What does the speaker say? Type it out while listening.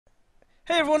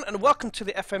Hey everyone, and welcome to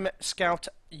the FM Scout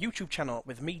YouTube channel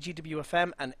with me,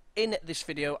 GWFM, and in this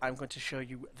video I'm going to show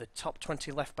you the top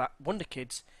 20 Left Back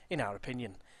Wonderkids in our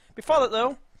opinion. Before that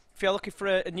though, if you're looking for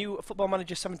a new Football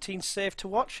Manager 17 save to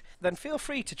watch, then feel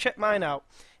free to check mine out.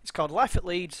 It's called Life at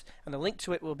Leeds, and the link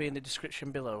to it will be in the description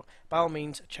below. By all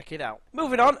means, check it out.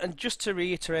 Moving on, and just to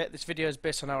reiterate, this video is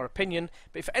based on our opinion,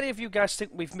 but if any of you guys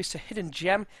think we've missed a hidden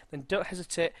gem, then don't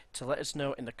hesitate to let us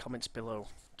know in the comments below.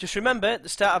 Just remember, at the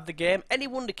start of the game, any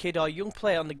wonder kid or young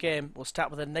player on the game will start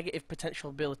with a negative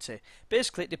potential ability.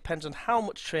 Basically, it depends on how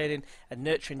much training and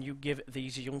nurturing you give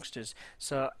these youngsters.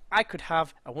 So I could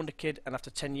have a wonder kid, and after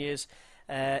 10 years,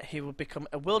 he will become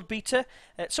a world beater.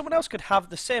 Someone else could have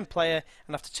the same player,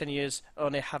 and after 10 years,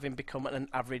 only have him become an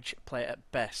average player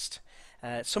at best.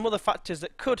 Some other factors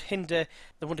that could hinder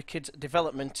the wonder kid's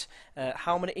development: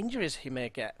 how many injuries he may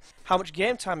get, how much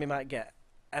game time he might get,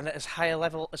 and at as high a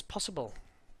level as possible.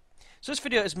 So this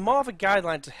video is more of a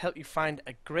guideline to help you find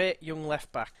a great young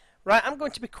left back. Right, I'm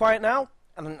going to be quiet now,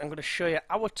 and I'm going to show you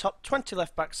our top 20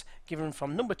 left backs given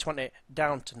from number 20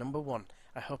 down to number 1.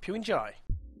 I hope you enjoy.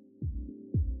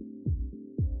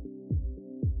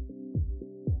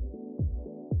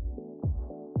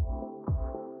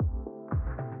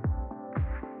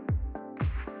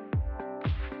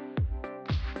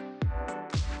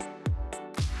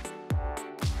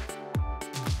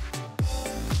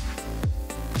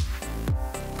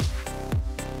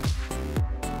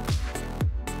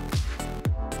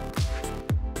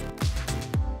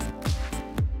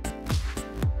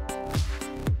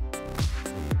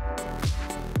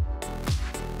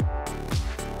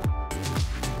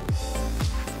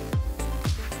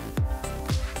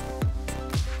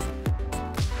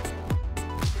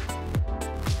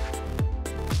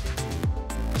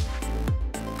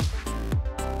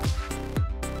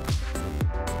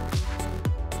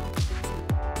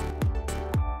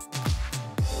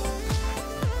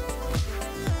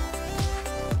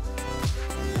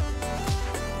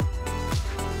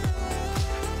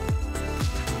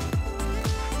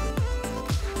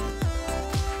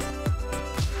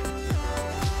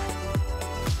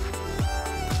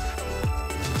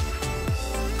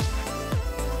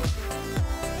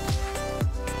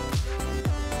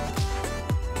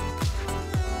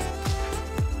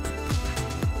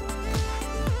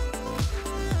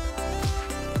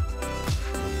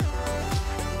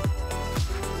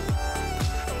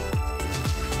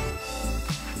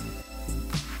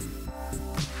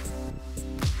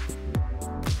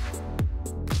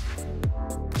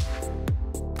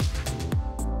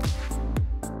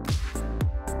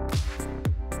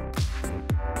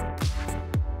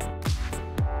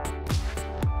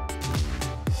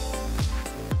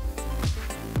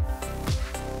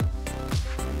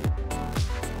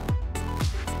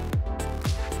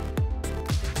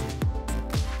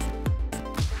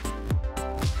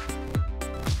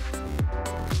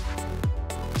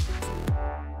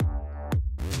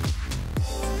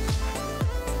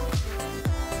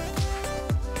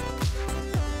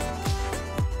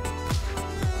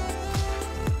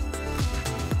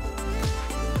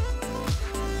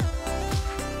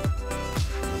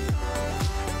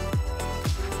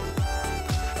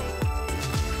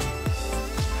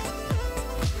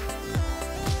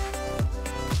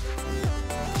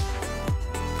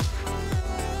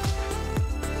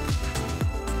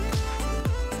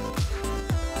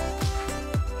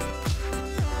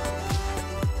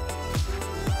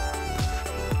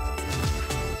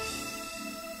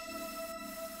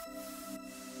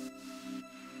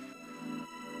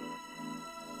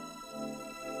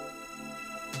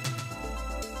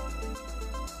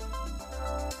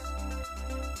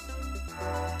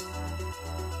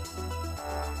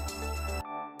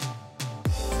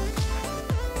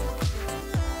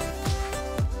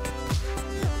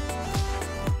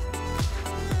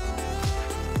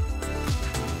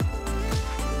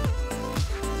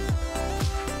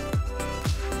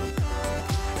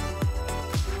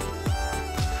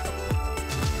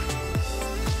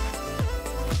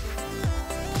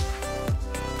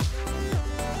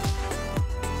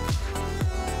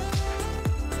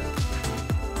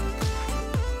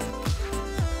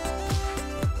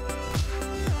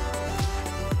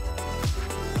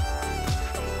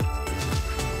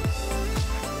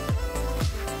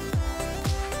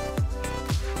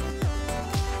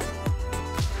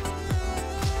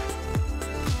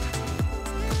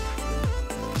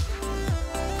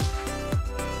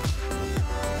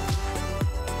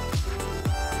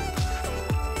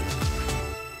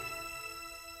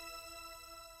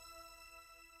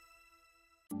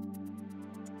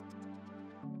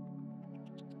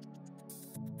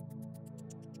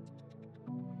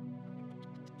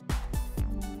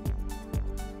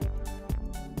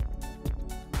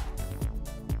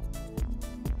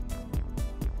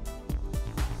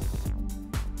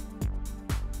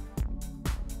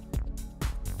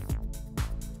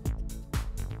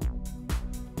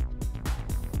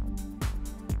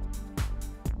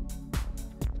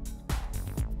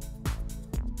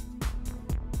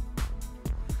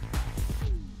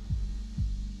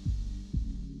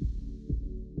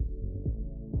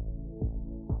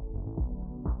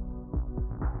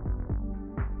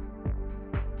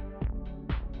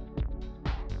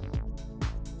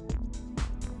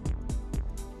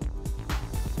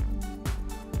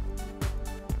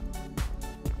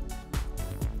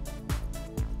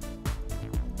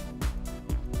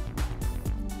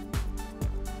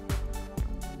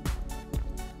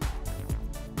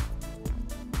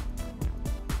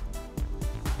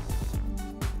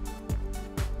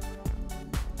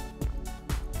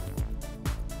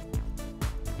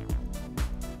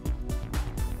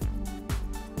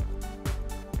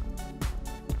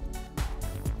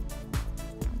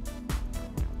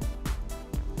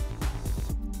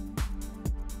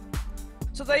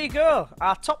 So there you go,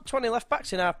 our top 20 left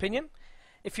backs in our opinion.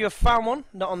 If you have found one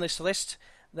not on this list,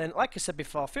 then like I said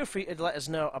before, feel free to let us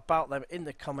know about them in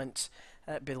the comments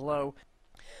below.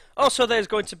 Also, there's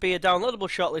going to be a downloadable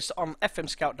shortlist on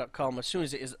fmscout.com. As soon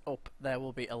as it is up, there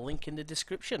will be a link in the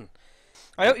description.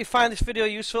 I hope you find this video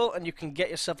useful and you can get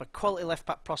yourself a quality left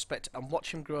back prospect and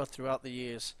watch him grow throughout the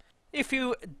years. If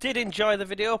you did enjoy the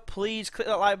video, please click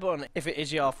that like button. If it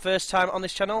is your first time on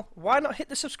this channel, why not hit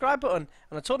the subscribe button?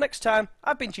 And until next time,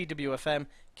 I've been GWFM.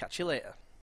 Catch you later.